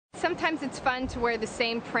sometimes it's fun to wear the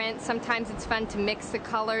same print, sometimes it's fun to mix the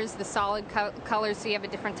colors, the solid colors, so you have a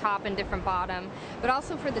different top and different bottom, but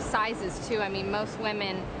also for the sizes too. I mean, most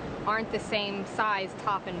women aren't the same size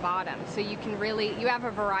top and bottom, so you have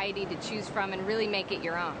a variety to choose from and really make it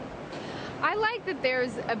your own. I like that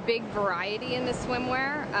there's a big variety in the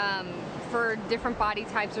swimwear for different body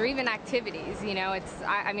types or even activities. You know,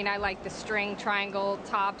 I mean, I like the string triangle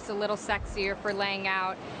tops, a little sexier for laying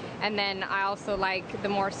out, and then I also like the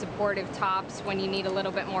more supportive tops when you need a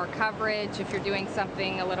little bit more coverage if you're doing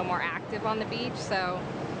something a little more active on the beach. So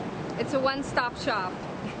it's a one-stop shop.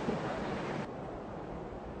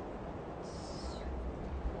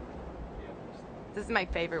 This is my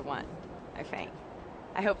favorite one, I think.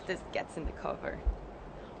 I hope this gets in the cover.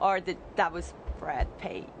 Or that was Brad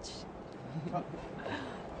Page.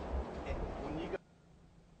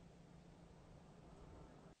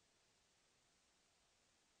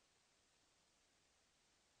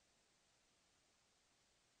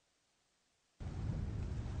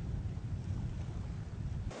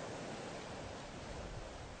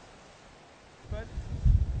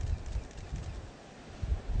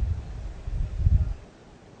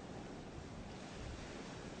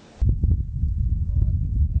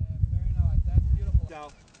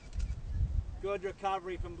 Good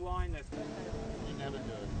recovery from blindness. You never do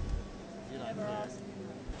it. You don't care.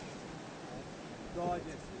 Gorgeous.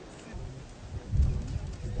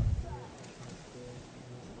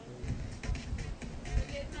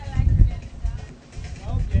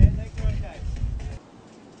 Okay, thanks for okay.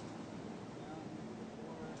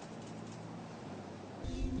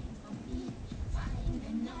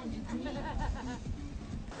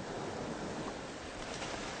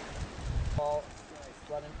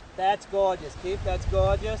 That's gorgeous, Keith, that's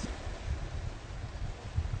gorgeous.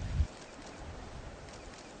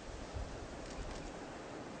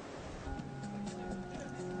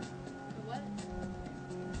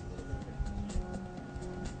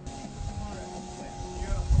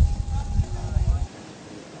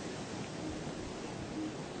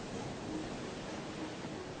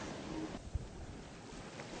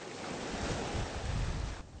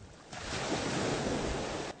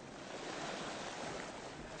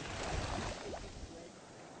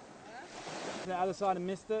 The other side and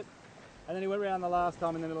missed it, and then he went around the last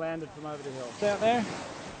time and then it landed from over the hill. It's out there.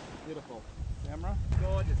 Beautiful. Camera.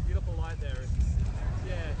 Gorgeous, beautiful light there.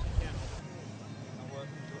 Yeah.